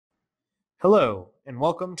Hello, and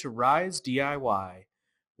welcome to Rise DIY,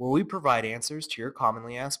 where we provide answers to your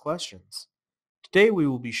commonly asked questions. Today we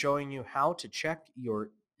will be showing you how to check your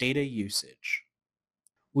data usage.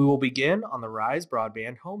 We will begin on the Rise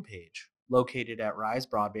Broadband homepage, located at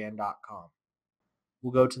risebroadband.com.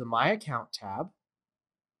 We'll go to the My Account tab,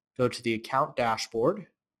 go to the Account Dashboard,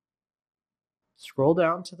 scroll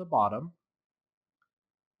down to the bottom,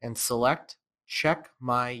 and select Check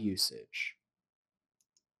My Usage.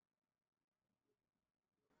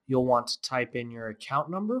 You'll want to type in your account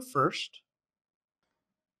number first.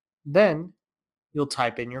 Then you'll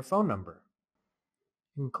type in your phone number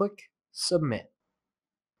and click Submit.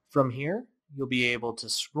 From here, you'll be able to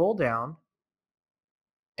scroll down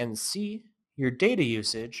and see your data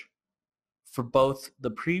usage for both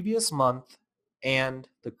the previous month and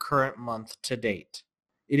the current month to date.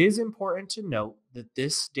 It is important to note that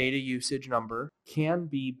this data usage number can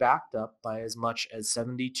be backed up by as much as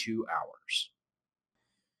 72 hours.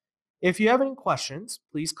 If you have any questions,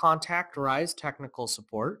 please contact Rise Technical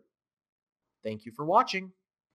Support. Thank you for watching.